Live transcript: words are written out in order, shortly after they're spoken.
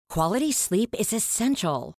Quality sleep is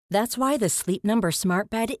essential. That's why the Sleep Number Smart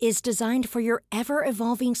Bed is designed for your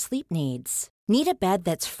ever-evolving sleep needs. Need a bed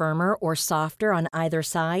that's firmer or softer on either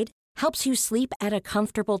side? Helps you sleep at a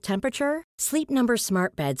comfortable temperature? Sleep Number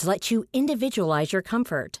Smart Beds let you individualize your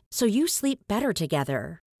comfort, so you sleep better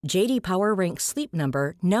together. J.D. Power ranks Sleep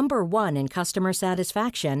Number number 1 in customer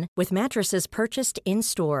satisfaction with mattresses purchased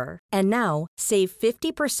in-store. And now, save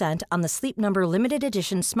 50% on the Sleep Number Limited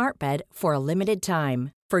Edition Smart Bed for a limited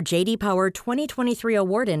time. For J.D. Power 2023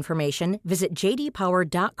 award information, visit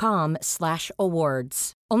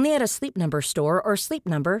jdpower.com/awards. Only at a Sleep Number store or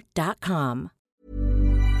sleepnumber.com.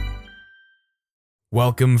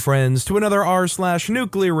 Welcome, friends, to another rSlash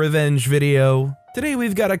NuclearRevenge video. Today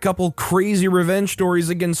we've got a couple crazy revenge stories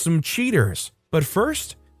against some cheaters. But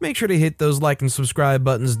first, make sure to hit those like and subscribe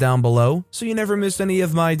buttons down below so you never miss any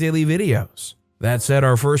of my daily videos. That said,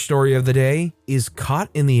 our first story of the day is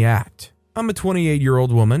Caught in the Act. I'm a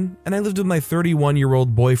 28-year-old woman, and I lived with my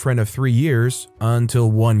 31-year-old boyfriend of 3 years until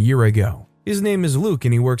 1 year ago. His name is Luke,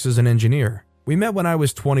 and he works as an engineer. We met when I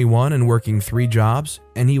was 21 and working 3 jobs,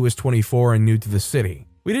 and he was 24 and new to the city.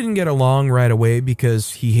 We didn't get along right away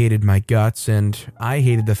because he hated my guts, and I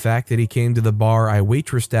hated the fact that he came to the bar I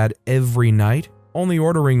waitressed at every night, only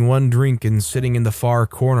ordering 1 drink and sitting in the far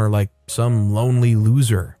corner like some lonely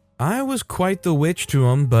loser. I was quite the witch to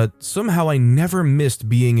him, but somehow I never missed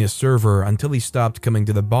being his server until he stopped coming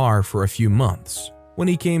to the bar for a few months. When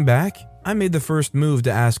he came back, I made the first move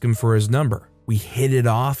to ask him for his number. We hit it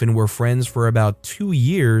off and were friends for about 2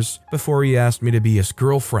 years before he asked me to be his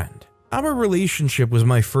girlfriend. Our relationship was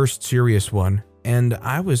my first serious one, and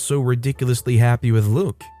I was so ridiculously happy with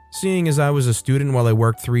Luke. Seeing as I was a student while I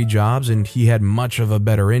worked 3 jobs and he had much of a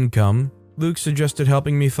better income, Luke suggested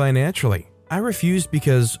helping me financially. I refused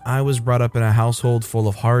because I was brought up in a household full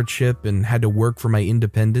of hardship and had to work for my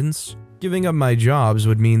independence. Giving up my jobs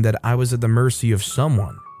would mean that I was at the mercy of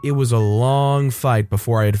someone. It was a long fight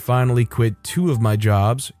before I had finally quit 2 of my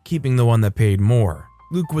jobs, keeping the one that paid more.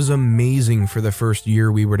 Luke was amazing for the first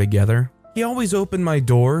year we were together. He always opened my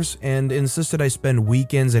doors and insisted I spend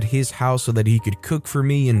weekends at his house so that he could cook for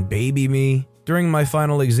me and baby me. During my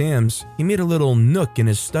final exams, he made a little nook in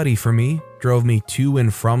his study for me, drove me to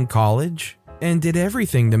and from college, and did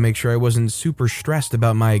everything to make sure I wasn't super stressed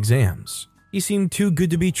about my exams. He seemed too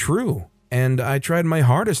good to be true, and I tried my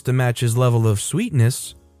hardest to match his level of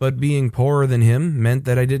sweetness, but being poorer than him meant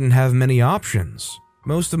that I didn't have many options.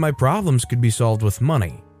 Most of my problems could be solved with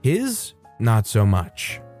money. His, not so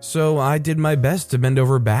much. So I did my best to bend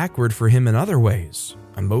over backward for him in other ways.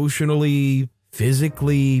 Emotionally,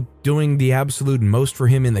 physically, doing the absolute most for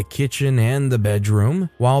him in the kitchen and the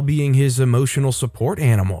bedroom, while being his emotional support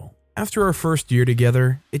animal. After our first year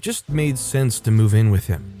together, it just made sense to move in with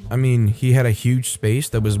him. I mean, he had a huge space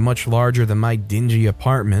that was much larger than my dingy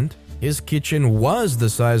apartment. His kitchen was the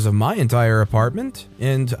size of my entire apartment,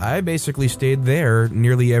 and I basically stayed there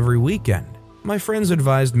nearly every weekend. My friends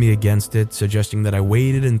advised me against it, suggesting that I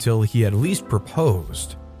waited until he at least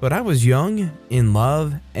proposed. But I was young, in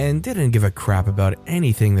love, and didn't give a crap about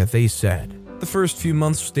anything that they said. The first few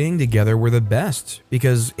months staying together were the best,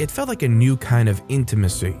 because it felt like a new kind of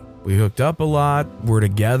intimacy. We hooked up a lot, were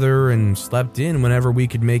together, and slept in whenever we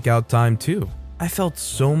could make out time too. I felt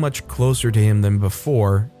so much closer to him than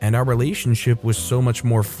before, and our relationship was so much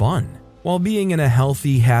more fun. While being in a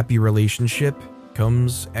healthy, happy relationship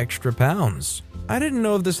comes extra pounds. I didn't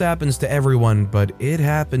know if this happens to everyone, but it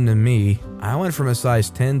happened to me. I went from a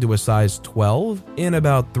size 10 to a size 12 in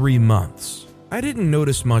about 3 months. I didn't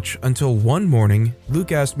notice much until one morning,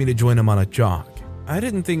 Luke asked me to join him on a jog. I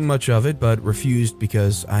didn't think much of it, but refused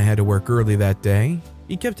because I had to work early that day.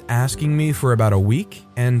 He kept asking me for about a week,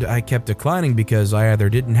 and I kept declining because I either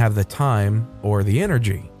didn't have the time or the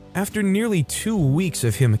energy. After nearly 2 weeks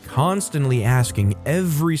of him constantly asking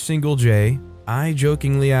every single day, I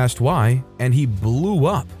jokingly asked why, and he blew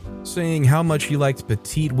up, saying how much he liked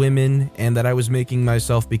petite women and that I was making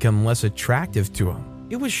myself become less attractive to him.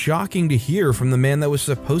 It was shocking to hear from the man that was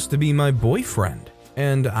supposed to be my boyfriend,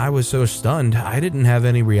 and I was so stunned I didn't have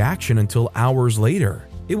any reaction until hours later.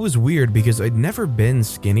 It was weird because I'd never been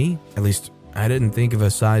skinny, at least I didn't think of a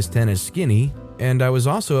size 10 as skinny, and I was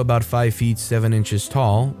also about 5 feet 7 inches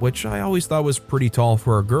tall, which I always thought was pretty tall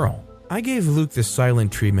for a girl. I gave Luke the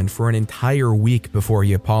silent treatment for an entire week before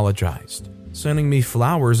he apologized, sending me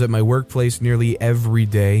flowers at my workplace nearly every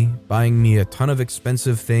day, buying me a ton of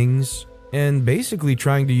expensive things, and basically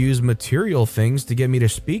trying to use material things to get me to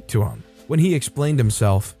speak to him. When he explained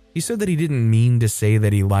himself, he said that he didn't mean to say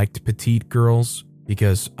that he liked petite girls,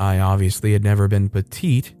 because I obviously had never been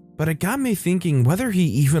petite, but it got me thinking whether he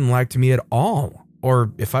even liked me at all.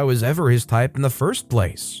 or if I was ever his type in the first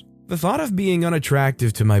place. The thought of being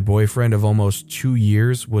unattractive to my boyfriend of almost 2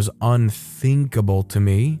 years was unthinkable to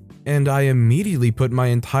me, and I immediately put my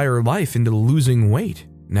entire life into losing weight.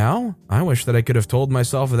 Now, I wish that I could have told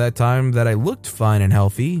myself at that time that I looked fine and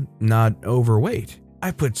healthy, not overweight.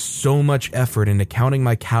 I put so much effort into counting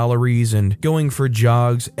my calories and going for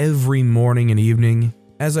jogs every morning and evening.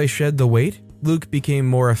 As I shed the weight, Luke became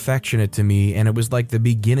more affectionate to me, and it was like the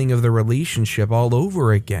beginning of the relationship all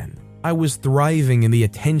over again. I was thriving in the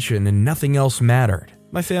attention and nothing else mattered.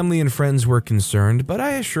 My family and friends were concerned, but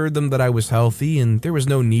I assured them that I was healthy and there was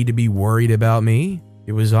no need to be worried about me.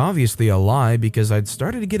 It was obviously a lie because I'd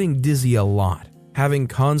started getting dizzy a lot, having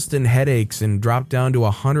constant headaches, and dropped down to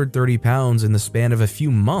 130 pounds in the span of a few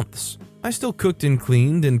months. I still cooked and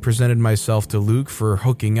cleaned and presented myself to Luke for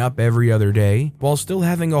hooking up every other day while still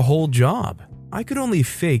having a whole job. I could only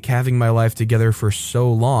fake having my life together for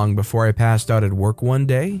so long before I passed out at work one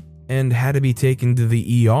day and had to be taken to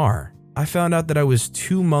the ER. I found out that I was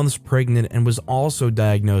 2 months pregnant and was also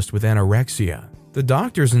diagnosed with anorexia. The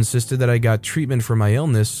doctors insisted that I got treatment for my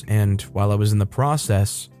illness, and while I was in the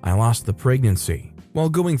process, I lost the pregnancy. While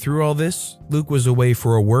going through all this, Luke was away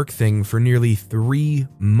for a work thing for nearly 3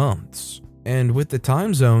 months. And with the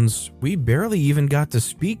time zones, we barely even got to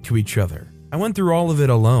speak to each other. I went through all of it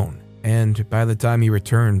alone, and by the time he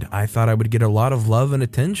returned, I thought I would get a lot of love and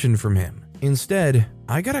attention from him. Instead,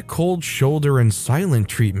 I got a cold shoulder and silent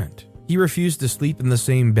treatment. He refused to sleep in the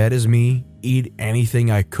same bed as me, eat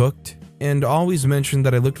anything I cooked, and always mentioned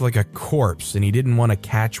that I looked like a corpse and he didn't want to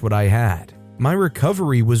catch what I had. My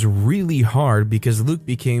recovery was really hard because Luke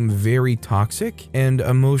became very toxic and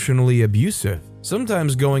emotionally abusive,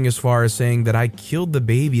 sometimes going as far as saying that I killed the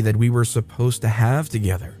baby that we were supposed to have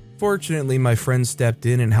together. Fortunately, my friends stepped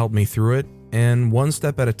in and helped me through it, and one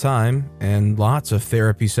step at a time, and lots of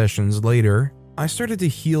therapy sessions later, I started to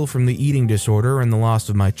heal from the eating disorder and the loss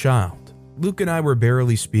of my child. Luke and I were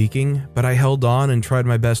barely speaking, but I held on and tried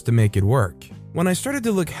my best to make it work. When I started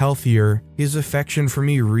to look healthier, his affection for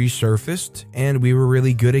me resurfaced, and we were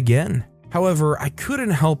really good again. However, I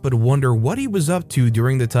couldn't help but wonder what he was up to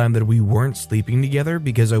during the time that we weren't sleeping together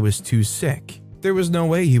because I was too sick. There was no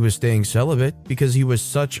way he was staying celibate because he was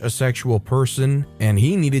such a sexual person, and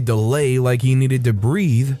he needed to lay like he needed to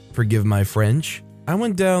breathe, forgive my French. I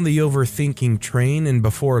went down the overthinking train, and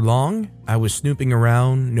before long, I was snooping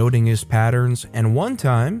around, noting his patterns, and one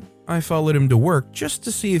time, I followed him to work just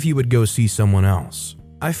to see if he would go see someone else.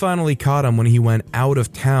 I finally caught him when he went out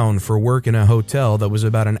of town for work in a hotel that was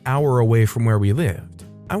about an hour away from where we lived.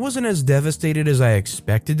 I wasn't as devastated as I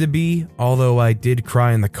expected to be, although I did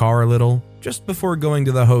cry in the car a little, just before going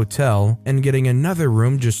to the hotel and getting another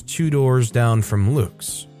room just 2 doors down from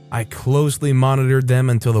Luke's. I closely monitored them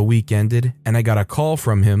until the week ended, and I got a call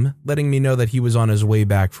from him letting me know that he was on his way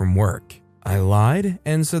back from work. I lied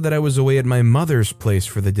and said that I was away at my mother's place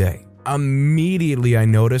for the day. Immediately, I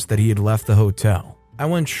noticed that he had left the hotel. I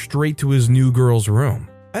went straight to his new girl's room.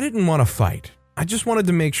 I didn't want to fight. I just wanted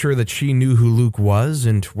to make sure that she knew who Luke was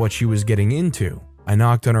and what she was getting into. I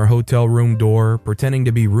knocked on her hotel room door, pretending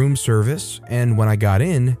to be room service, and when I got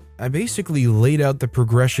in, I basically laid out the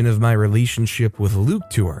progression of my relationship with Luke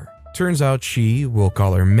to her. Turns out she, we'll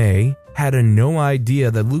call her May, had no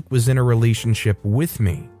idea that Luke was in a relationship with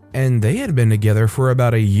me, and they had been together for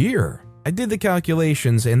about a year. I did the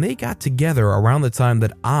calculations, and they got together around the time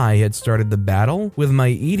that I had started the battle with my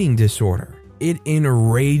eating disorder. It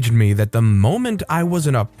enraged me that the moment I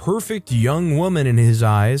wasn't a perfect young woman in his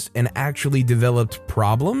eyes and actually developed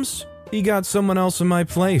problems, he got someone else in my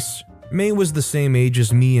place. May was the same age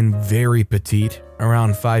as me and very petite,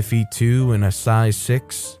 around 5'2" and a size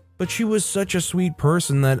 6, but she was such a sweet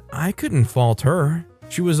person that I couldn't fault her.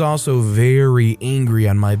 She was also very angry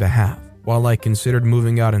on my behalf. While I considered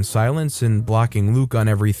moving out in silence and blocking Luke on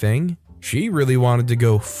everything, she really wanted to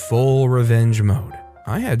go full revenge mode.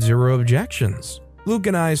 I had zero objections. Luke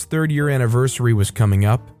and I's 3rd-year anniversary was coming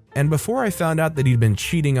up, and before I found out that he'd been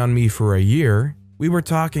cheating on me for a year, we were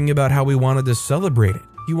talking about how we wanted to celebrate it.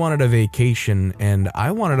 He wanted a vacation, and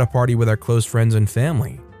I wanted a party with our close friends and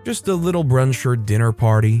family. Just a little brunch or dinner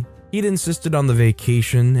party. He'd insisted on the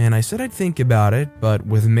vacation, and I said I'd think about it, but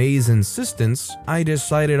with May's insistence, I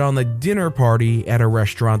decided on the dinner party at a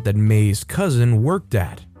restaurant that May's cousin worked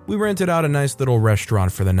at. We rented out a nice little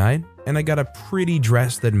restaurant for the night, and I got a pretty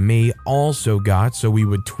dress that May also got so we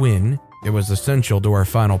would twin. It was essential to our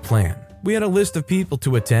final plan. We had a list of people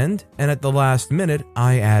to attend, and at the last minute,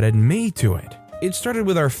 I added May to it. It started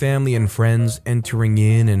with our family and friends entering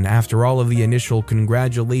in, and after all of the initial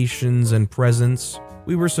congratulations and presents,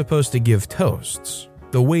 we were supposed to give toasts.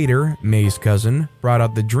 The waiter, May's cousin, brought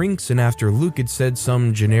out the drinks, and after Luke had said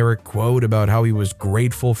some generic quote about how he was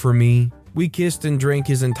grateful for me, we kissed and drank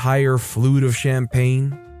his entire flute of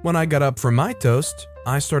champagne. When I got up from my toast,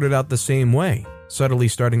 I started out the same way, subtly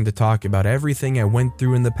starting to talk about everything I went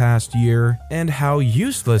through in the past year and how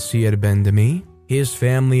useless he had been to me. His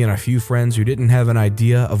family and a few friends who didn't have an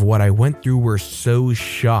idea of what I went through were so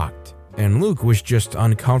shocked, and Luke was just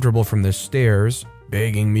uncomfortable from the stares,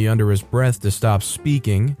 begging me under his breath to stop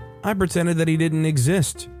speaking. I pretended that he didn't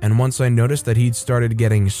exist, and once I noticed that he'd started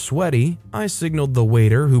getting sweaty, I signaled the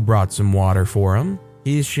waiter, who brought some water for him.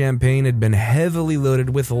 His champagne had been heavily loaded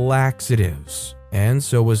with laxatives, and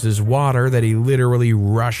so was his water that he literally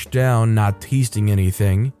rushed down, not tasting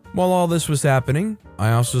anything. While all this was happening,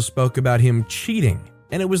 I also spoke about him cheating,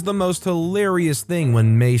 and it was the most hilarious thing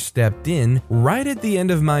when May stepped in right at the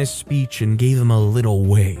end of my speech and gave him a little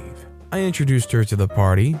wave. I introduced her to the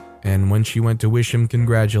party, and when she went to wish him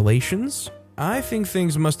congratulations, I think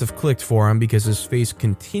things must have clicked for him because his face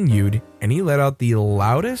continued and he let out the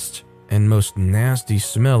loudest and most nasty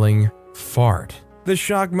smelling fart. The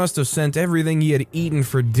shock must have sent everything he had eaten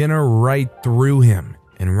for dinner right through him,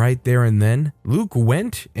 and right there and then, Luke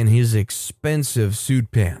went in his expensive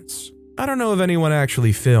suit pants. I don't know if anyone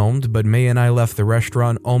actually filmed, but May and I left the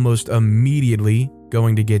restaurant almost immediately,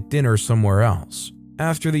 going to get dinner somewhere else.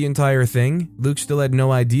 After the entire thing, Luke still had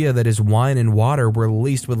no idea that his wine and water were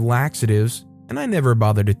laced with laxatives, and I never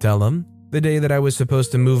bothered to tell him. The day that I was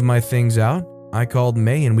supposed to move my things out, I called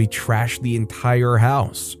May and we trashed the entire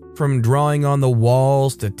house. From drawing on the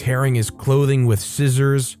walls to tearing his clothing with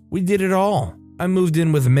scissors, we did it all. I moved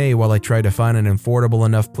in with May while I tried to find an affordable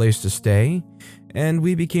enough place to stay, and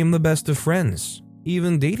we became the best of friends,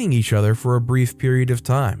 even dating each other for a brief period of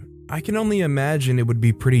time. I can only imagine it would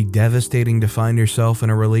be pretty devastating to find yourself in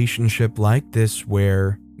a relationship like this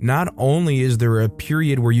where not only is there a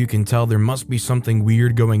period where you can tell there must be something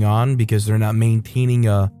weird going on because they're not maintaining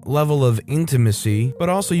a level of intimacy, but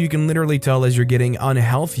also you can literally tell as you're getting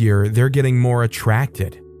unhealthier, they're getting more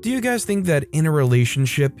attracted. Do you guys think that in a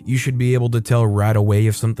relationship, you should be able to tell right away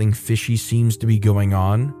if something fishy seems to be going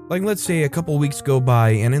on? Like, let's say a couple weeks go by,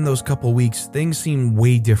 and in those couple weeks, things seem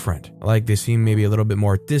way different. Like they seem maybe a little bit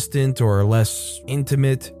more distant or less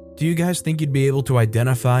intimate. Do you guys think you'd be able to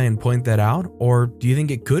identify and point that out? Or do you think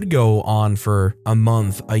it could go on for a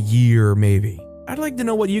month, a year maybe? I'd like to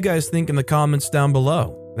know what you guys think in the comments down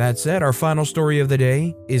below. That said, our final story of the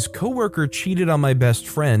day is coworker cheated on my best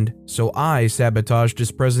friend, so I sabotaged his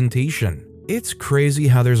presentation. It's crazy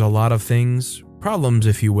how there's a lot of things, problems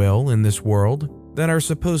if you will, in this world that are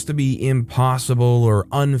supposed to be impossible or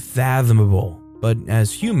unfathomable. But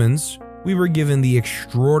as humans, we were given the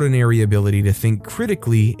extraordinary ability to think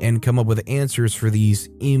critically and come up with answers for these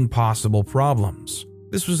impossible problems.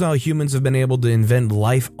 This was how humans have been able to invent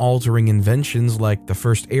life-altering inventions like the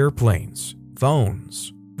first airplanes,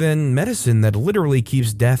 phones, then medicine that literally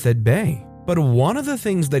keeps death at bay. But one of the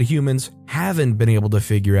things that humans haven't been able to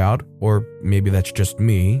figure out, or maybe that's just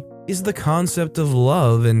me, is the concept of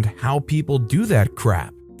love and how people do that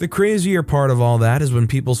crap. The crazier part of all that is when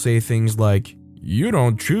people say things like, "You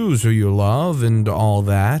don't choose who you love," and all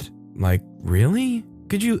that. Like, really?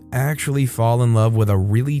 Could you actually fall in love with a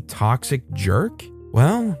really toxic jerk?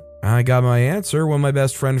 Well, I got my answer when my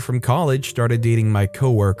best friend from college started dating my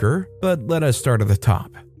coworker, but let us start at the top.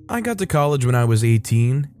 I got to college when I was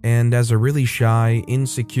 18, and as a really shy,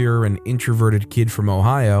 insecure, and introverted kid from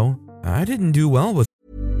Ohio, I didn't do well with.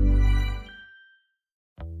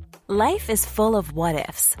 Life is full of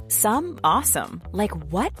what-ifs. Some awesome, like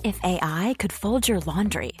what if AI could fold your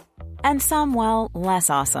laundry? And some, well, less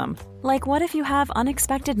awesome, like what if you have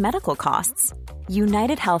unexpected medical costs?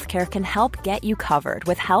 United Healthcare can help get you covered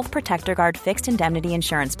with Health Protector Guard fixed indemnity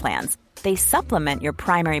insurance plans. They supplement your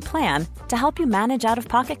primary plan to help you manage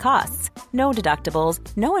out-of-pocket costs. No deductibles,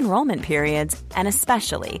 no enrollment periods, and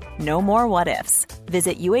especially no more what-ifs.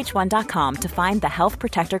 Visit uh1.com to find the Health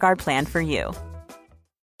Protector Guard plan for you.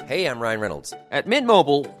 Hey, I'm Ryan Reynolds. At Mint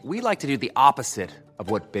Mobile, we like to do the opposite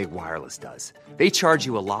of what Big Wireless does. They charge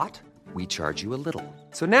you a lot, we charge you a little.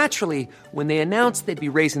 So naturally, when they announced they'd be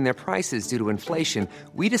raising their prices due to inflation,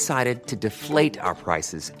 we decided to deflate our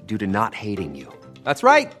prices due to not hating you. That's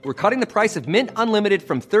right. We're cutting the price of Mint Unlimited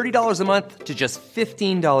from $30 a month to just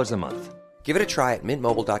 $15 a month. Give it a try at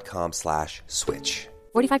mintmobile.com/switch.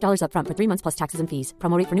 $45 up front for 3 months plus taxes and fees.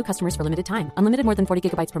 Promo rate for new customers for limited time. Unlimited more than 40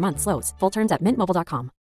 gigabytes per month. Slows full terms at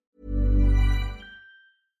mintmobile.com.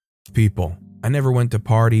 People. I never went to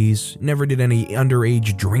parties, never did any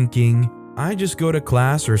underage drinking. I just go to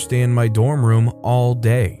class or stay in my dorm room all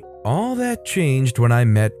day. All that changed when I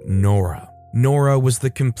met Nora. Nora was the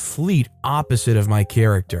complete opposite of my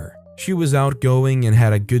character. She was outgoing and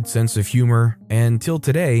had a good sense of humor, and till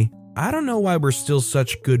today, I don't know why we're still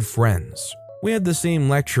such good friends. We had the same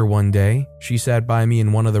lecture one day. She sat by me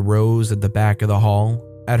in one of the rows at the back of the hall.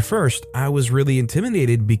 At first, I was really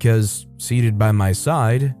intimidated because seated by my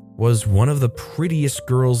side was one of the prettiest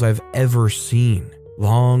girls I've ever seen.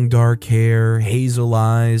 Long dark hair, hazel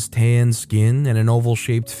eyes, tan skin, and an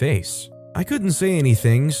oval-shaped face. I couldn't say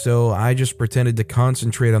anything, so I just pretended to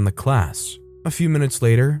concentrate on the class. A few minutes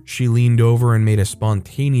later, she leaned over and made a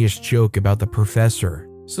spontaneous joke about the professor.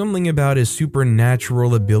 Something about his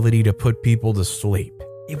supernatural ability to put people to sleep.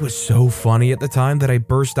 It was so funny at the time that I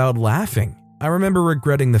burst out laughing. I remember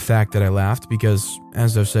regretting the fact that I laughed because,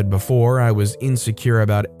 as I've said before, I was insecure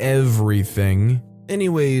about everything.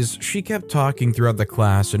 Anyways, she kept talking throughout the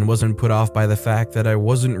class and wasn't put off by the fact that I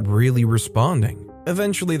wasn't really responding.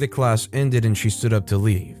 Eventually the class ended and she stood up to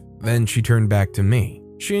leave. Then she turned back to me.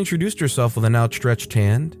 She introduced herself with an outstretched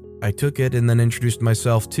hand. I took it and then introduced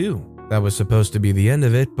myself too. That was supposed to be the end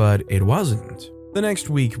of it, but it wasn't. The next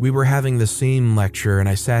week, we were having the same lecture and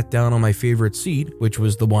I sat down on my favorite seat, which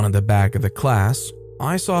was the one at the back of the class.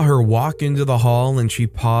 I saw her walk into the hall and she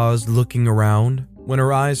paused, looking around. When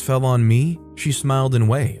her eyes fell on me, she smiled and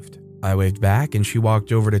waved. I waved back and she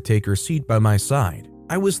walked over to take her seat by my side.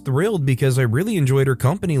 I was thrilled because I really enjoyed her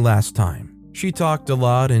company last time. She talked a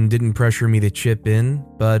lot and didn't pressure me to chip in,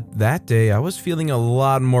 but that day I was feeling a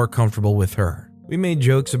lot more comfortable with her. We made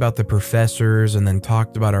jokes about the professors and then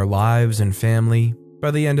talked about our lives and family.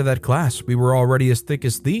 By the end of that class, we were already as thick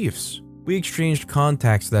as thieves. We exchanged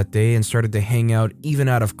contacts that day and started to hang out even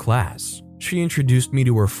out of class. She introduced me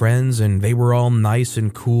to her friends and they were all nice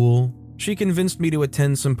and cool. She convinced me to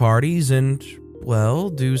attend some parties and, well,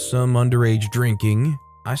 do some underage drinking.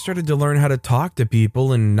 I started to learn how to talk to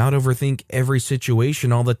people and not overthink every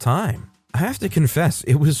situation all the time. I have to confess,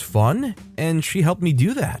 it was fun, and she helped me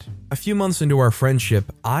do that. A few months into our friendship,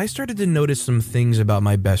 I started to notice some things about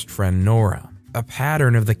my best friend Nora. A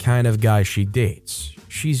pattern of the kind of guy she dates.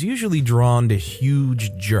 She's usually drawn to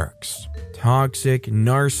huge jerks. Toxic,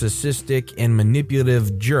 narcissistic, and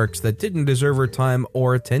manipulative jerks that didn't deserve her time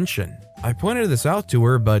or attention. I pointed this out to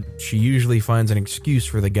her, but she usually finds an excuse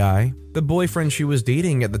for the guy. The boyfriend she was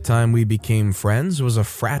dating at the time we became friends was a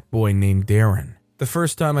frat boy named Darren. The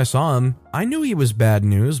first time I saw him, I knew he was bad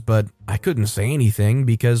news, but I couldn't say anything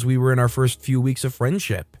because we were in our first few weeks of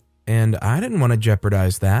friendship. And I didn't want to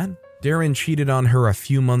jeopardize that. Darren cheated on her a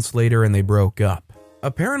few months later and they broke up.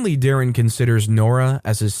 Apparently Darren considers Nora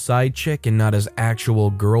as his side chick and not his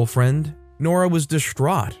actual girlfriend. Nora was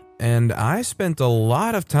distraught, and I spent a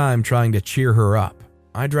lot of time trying to cheer her up.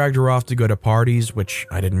 I dragged her off to go to parties, which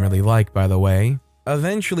I didn't really like, by the way.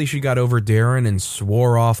 Eventually she got over Darren and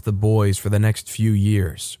swore off the boys for the next few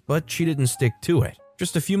years, but she didn't stick to it.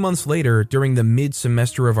 Just a few months later, during the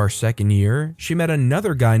mid-semester of our second year, she met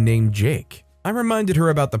another guy named Jake. I reminded her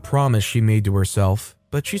about the promise she made to herself,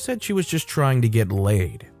 but she said she was just trying to get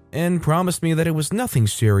laid, and promised me that it was nothing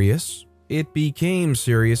serious. It became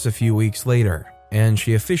serious a few weeks later, and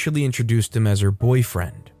she officially introduced him as her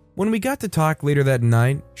boyfriend. When we got to talk later that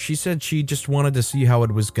night, she said she just wanted to see how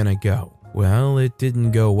it was gonna go. Well, it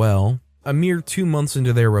didn't go well. A mere 2 months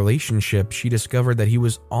into their relationship, she discovered that he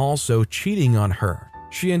was also cheating on her.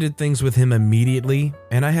 She ended things with him immediately,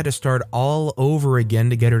 and I had to start all over again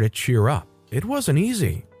to get her to cheer up. It wasn't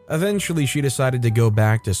easy. Eventually, she decided to go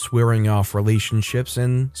back to swearing off relationships,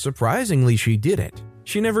 and surprisingly, she did it.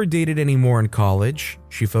 She never dated anymore in college.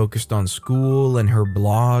 She focused on school and her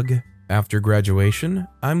blog. After graduation,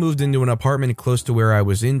 I moved into an apartment close to where I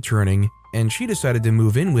was interning, and she decided to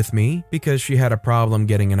move in with me because she had a problem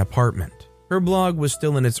getting an apartment. Her blog was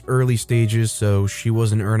still in its early stages, so she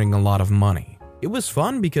wasn't earning a lot of money. It was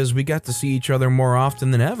fun because we got to see each other more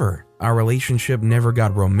often than ever. Our relationship never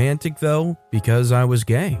got romantic though, because I was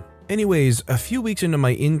gay. Anyways, a few weeks into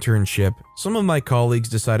my internship, some of my colleagues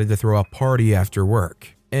decided to throw a party after work,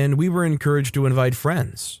 and we were encouraged to invite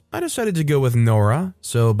friends. I decided to go with Nora,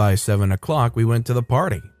 so by 7 o'clock we went to the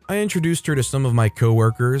party. I introduced her to some of my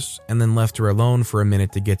coworkers and then left her alone for a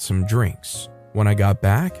minute to get some drinks. When I got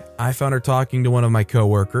back, I found her talking to one of my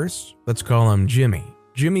coworkers. Let's call him Jimmy.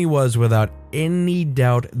 Jimmy was without any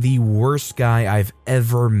doubt the worst guy I've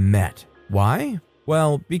ever met. Why?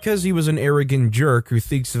 Well, because he was an arrogant jerk who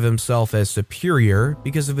thinks of himself as superior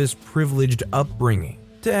because of his privileged upbringing.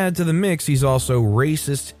 To add to the mix, he's also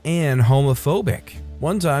racist and homophobic.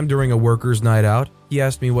 One time during a workers' night out, he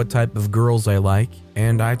asked me what type of girls I like,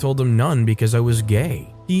 and I told him none because I was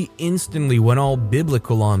gay. He instantly went all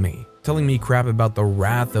biblical on me, telling me crap about the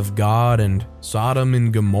wrath of God and Sodom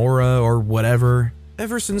and Gomorrah or whatever.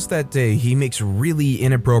 Ever since that day, he makes really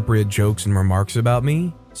inappropriate jokes and remarks about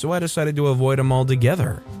me, so I decided to avoid him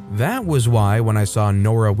altogether. That was why when I saw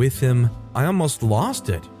Nora with him, I almost lost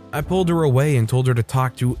it. I pulled her away and told her to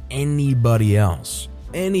talk to anybody else.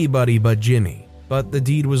 Anybody but Jimmy. But the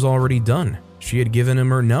deed was already done. She had given him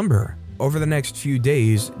her number. Over the next few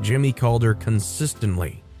days, Jimmy called her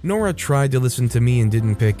consistently. Nora tried to listen to me and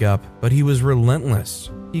didn't pick up, but he was relentless.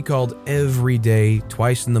 He called every day,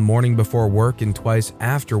 twice in the morning before work and twice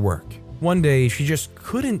after work. One day, she just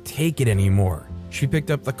couldn't take it anymore. She picked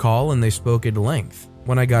up the call and they spoke at length.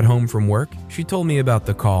 When I got home from work, she told me about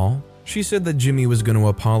the call. She said that Jimmy was going to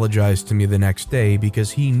apologize to me the next day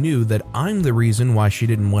because he knew that I'm the reason why she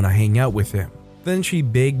didn't want to hang out with him. Then she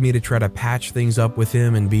begged me to try to patch things up with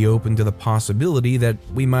him and be open to the possibility that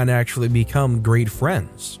we might actually become great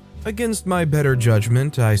friends. Against my better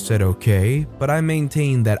judgment, I said okay, but I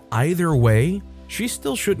maintained that either way, she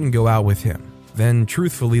still shouldn't go out with him. Then,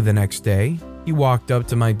 truthfully, the next day, he walked up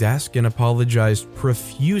to my desk and apologized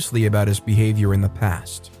profusely about his behavior in the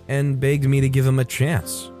past, and begged me to give him a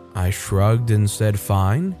chance. I shrugged and said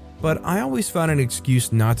fine, but I always found an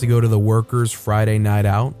excuse not to go to the workers' Friday night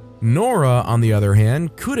out. Nora, on the other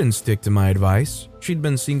hand, couldn't stick to my advice. She'd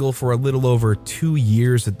been single for a little over 2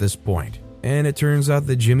 years at this point, and it turns out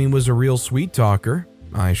that Jimmy was a real sweet talker.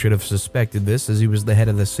 I should have suspected this as he was the head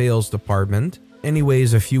of the sales department.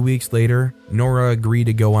 Anyways, a few weeks later, Nora agreed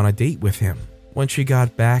to go on a date with him. When she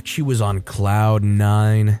got back, she was on cloud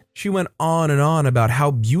 9. She went on and on about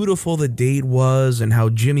how beautiful the date was and how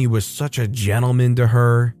Jimmy was such a gentleman to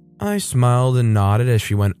her. I smiled and nodded as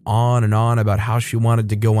she went on and on about how she wanted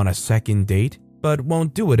to go on a second date, but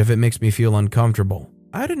won't do it if it makes me feel uncomfortable.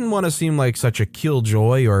 I didn't want to seem like such a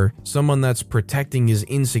killjoy or someone that's protecting his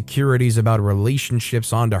insecurities about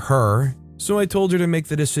relationships onto her, so I told her to make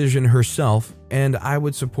the decision herself and I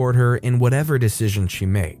would support her in whatever decision she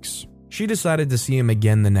makes. She decided to see him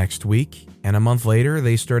again the next week, and a month later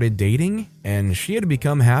they started dating, and she had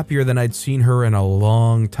become happier than I'd seen her in a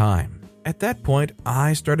long time. At that point,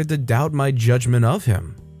 I started to doubt my judgment of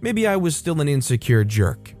him. Maybe I was still an insecure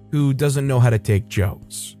jerk who doesn't know how to take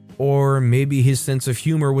jokes. Or maybe his sense of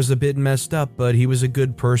humor was a bit messed up, but he was a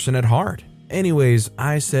good person at heart. Anyways,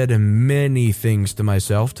 I said many things to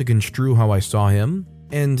myself to construe how I saw him,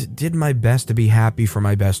 and did my best to be happy for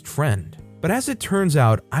my best friend. But as it turns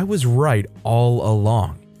out, I was right all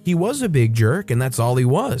along. He was a big jerk, and that's all he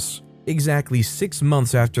was. Exactly 6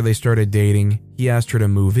 months after they started dating, he asked her to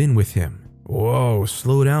move in with him. Whoa,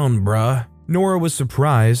 slow down, bruh. Nora was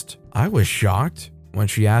surprised. I was shocked. When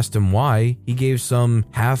she asked him why, he gave some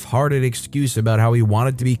half-hearted excuse about how he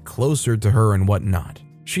wanted to be closer to her and whatnot.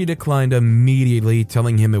 She declined immediately,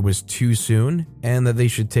 telling him it was too soon and that they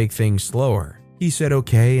should take things slower. He said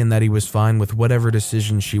okay and that he was fine with whatever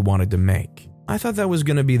decision she wanted to make. I thought that was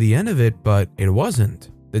going to be the end of it, but it wasn't.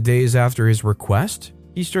 The days after his request,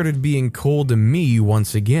 he started being cold to me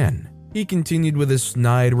once again. He continued with his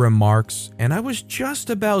snide remarks, and I was just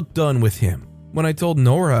about done with him. When I told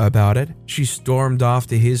Nora about it, she stormed off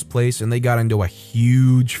to his place and they got into a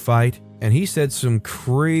huge fight, and he said some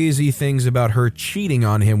crazy things about her cheating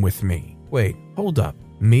on him with me. Wait, hold up.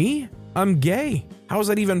 Me? I'm gay. How is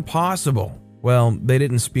that even possible? Well, they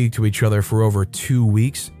didn't speak to each other for over 2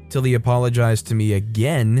 weeks till he apologized to me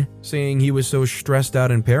again, saying he was so stressed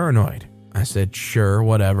out and paranoid. I said sure,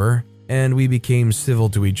 whatever, and we became civil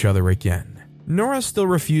to each other again. Nora still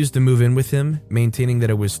refused to move in with him, maintaining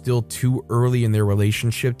that it was still too early in their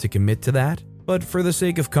relationship to commit to that. But for the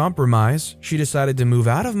sake of compromise, she decided to move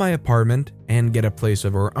out of my apartment and get a place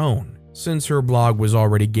of her own, since her blog was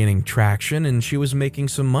already gaining traction and she was making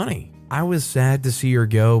some money. I was sad to see her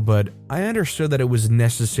go, but I understood that it was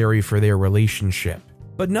necessary for their relationship.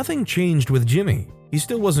 But nothing changed with Jimmy. He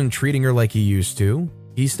still wasn't treating her like he used to.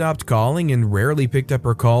 He stopped calling and rarely picked up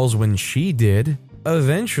her calls when she did.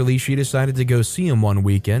 Eventually, she decided to go see him one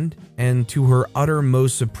weekend, and to her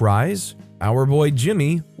uttermost surprise, our boy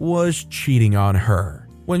Jimmy was cheating on her.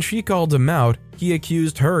 When she called him out, he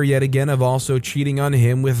accused her yet again of also cheating on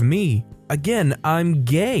him with me. Again, I'm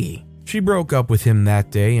gay. She broke up with him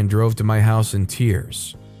that day and drove to my house in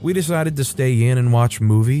tears. We decided to stay in and watch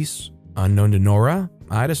movies. Unknown to Nora,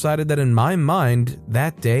 I decided that in my mind,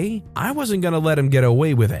 that day, I wasn't going to let him get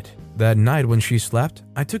away with it. That night when she slept,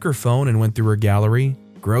 I took her phone and went through her gallery.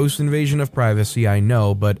 Gross invasion of privacy, I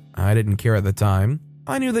know, but I didn't care at the time.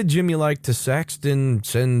 I knew that Jimmy liked to sext and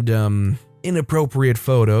send, inappropriate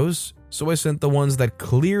photos, so I sent the ones that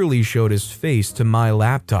clearly showed his face to my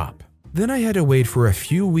laptop. Then I had to wait for a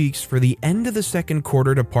few weeks for the end of the second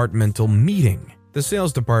quarter departmental meeting. The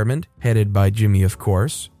sales department, headed by Jimmy of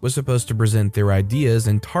course, was supposed to present their ideas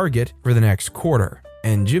and target for the next quarter.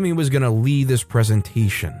 and Jimmy was gonna lead this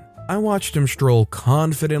presentation. I watched him stroll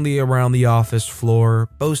confidently around the office floor,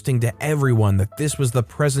 boasting to everyone that this was the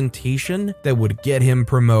presentation that would get him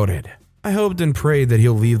promoted. I hoped and prayed that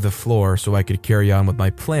he'll leave the floor so I could carry on with my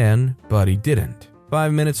plan, but he didn't.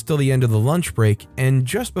 5 minutes till the end of the lunch break, and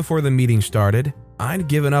just before the meeting started, I'd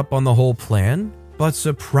given up on the whole plan, but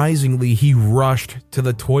surprisingly, he rushed to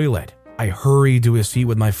the toilet. I hurried to his seat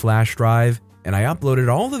with my flash drive, and I uploaded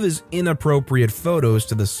all of his inappropriate photos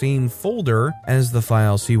to the same folder as the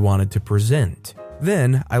files he wanted to present.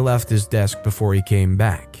 Then I left his desk before he came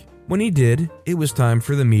back. When he did, it was time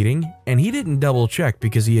for the meeting, and he didn't double check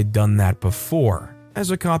because he had done that before.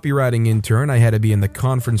 As a copywriting intern, I had to be in the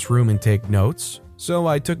conference room and take notes, so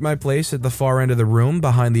I took my place at the far end of the room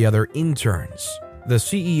behind the other interns. The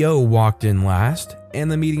CEO walked in last,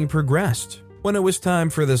 and the meeting progressed. When it was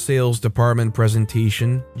time for the sales department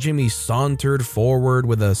presentation, Jimmy sauntered forward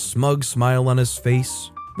with a smug smile on his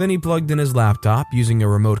face. Then he plugged in his laptop using a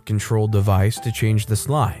remote-controlled device to change the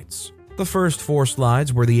slides. The first 4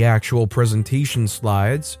 slides were the actual presentation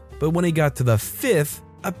slides, but when he got to the 5th,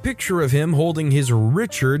 a picture of him holding his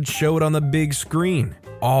Richard showed on the big screen.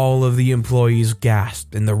 All of the employees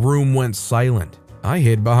gasped and the room went silent. I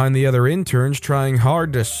hid behind the other interns, trying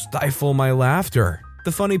hard to stifle my laughter.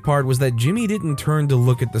 The funny part was that Jimmy didn't turn to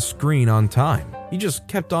look at the screen on time. He just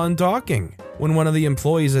kept on talking. When one of the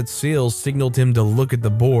employees at sales signaled him to look at the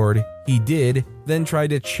board, he did, then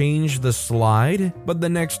tried to change the slide, but the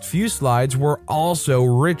next few slides were also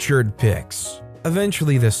Richard pics.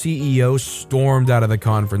 Eventually, the CEO stormed out of the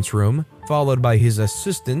conference room, followed by his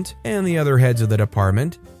assistant and the other heads of the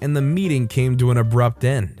department, and the meeting came to an abrupt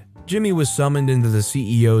end. Jimmy was summoned into the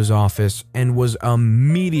CEO's office and was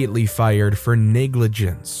immediately fired for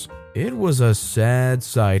negligence. It was a sad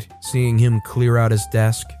sight seeing him clear out his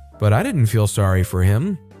desk, but I didn't feel sorry for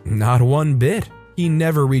him. Not one bit. He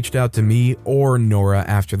never reached out to me or Nora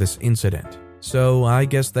after this incident, so I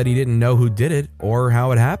guess that he didn't know who did it or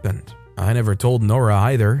how it happened. I never told Nora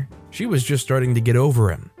either. She was just starting to get over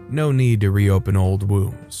him. No need to reopen old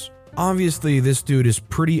wounds. Obviously, this dude is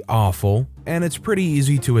pretty awful, and it's pretty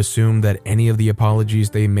easy to assume that any of the apologies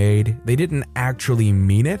they made, they didn't actually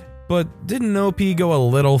mean it. But didn't OP go a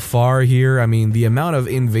little far here? I mean, the amount of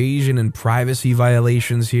invasion and privacy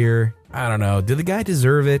violations here, I don't know, did the guy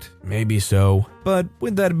deserve it? Maybe so. But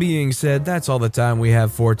with that being said, that's all the time we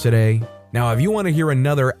have for today. Now, if you want to hear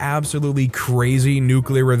another absolutely crazy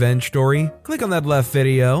nuclear revenge story, click on that left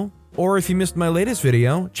video. Or if you missed my latest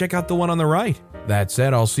video, check out the one on the right. That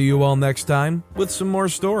said, I'll see you all next time with some more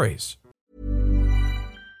stories.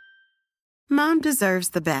 Mom deserves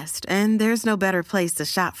the best, and there's no better place to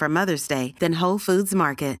shop for Mother's Day than Whole Foods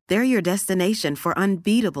Market. They're your destination for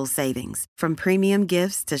unbeatable savings, from premium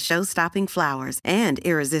gifts to show-stopping flowers and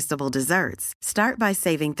irresistible desserts. Start by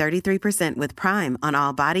saving 33% with Prime on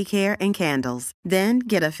all body care and candles. Then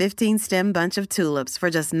get a 15-stem bunch of tulips for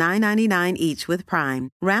just $9.99 each with Prime.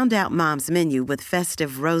 Round out Mom's menu with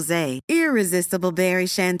festive rosé, irresistible berry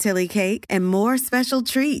chantilly cake, and more special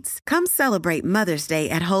treats. Come celebrate Mother's Day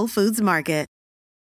at Whole Foods Market.